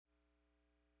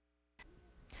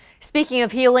Speaking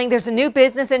of healing, there's a new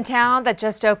business in town that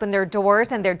just opened their doors,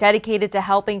 and they're dedicated to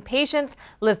helping patients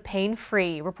live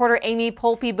pain-free. Reporter Amy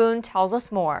Polpey-Boone tells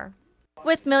us more.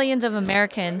 With millions of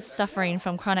Americans suffering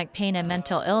from chronic pain and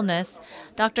mental illness,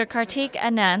 Dr. Kartik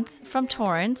Ananth from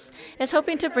Torrance is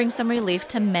hoping to bring some relief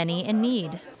to many in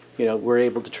need. We're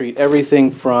able to treat everything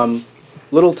from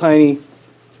little tiny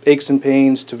aches and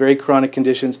pains to very chronic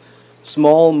conditions,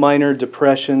 small minor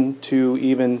depression to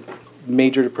even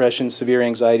major depression, severe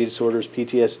anxiety disorders,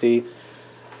 PTSD,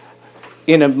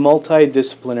 in a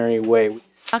multidisciplinary way.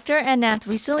 Dr. Ananth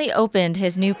recently opened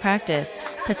his new practice,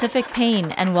 Pacific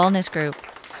Pain and Wellness Group,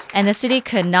 and the city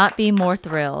could not be more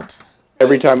thrilled.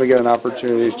 Every time we get an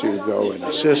opportunity to go and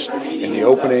assist in the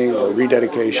opening or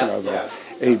rededication of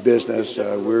a business,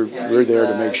 we're there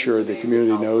to make sure the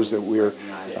community knows that we're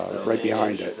right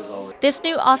behind it. This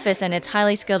new office and its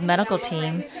highly skilled medical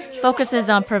team focuses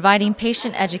on providing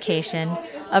patient education,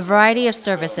 a variety of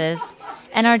services,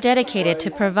 and are dedicated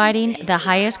to providing the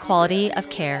highest quality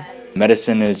of care.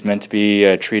 Medicine is meant to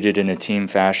be treated in a team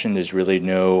fashion. There's really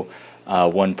no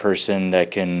one person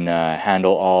that can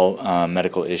handle all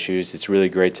medical issues. It's really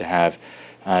great to have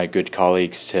good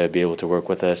colleagues to be able to work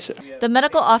with us. The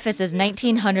medical office is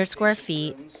 1,900 square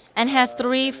feet and has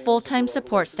 3 full-time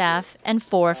support staff and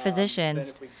 4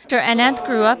 physicians. Dr. Ananth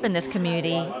grew up in this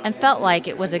community and felt like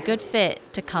it was a good fit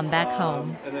to come back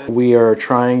home. We are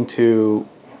trying to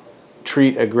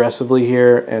treat aggressively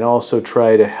here and also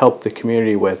try to help the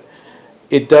community with.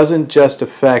 It doesn't just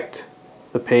affect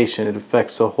the patient, it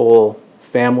affects the whole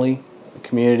family, the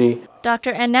community.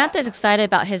 Dr. Ananth is excited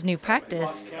about his new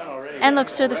practice and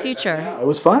looks to the future. It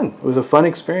was fun. It was a fun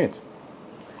experience.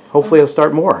 Hopefully I'll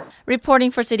start more.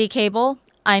 Reporting for City Cable,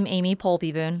 I'm Amy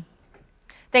Polpey-Boone.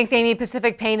 Thanks, Amy.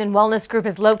 Pacific Pain and Wellness Group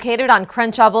is located on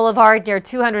Crenshaw Boulevard near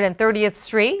 230th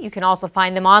Street. You can also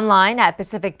find them online at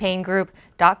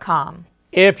pacificpaingroup.com.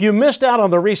 If you missed out on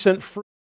the recent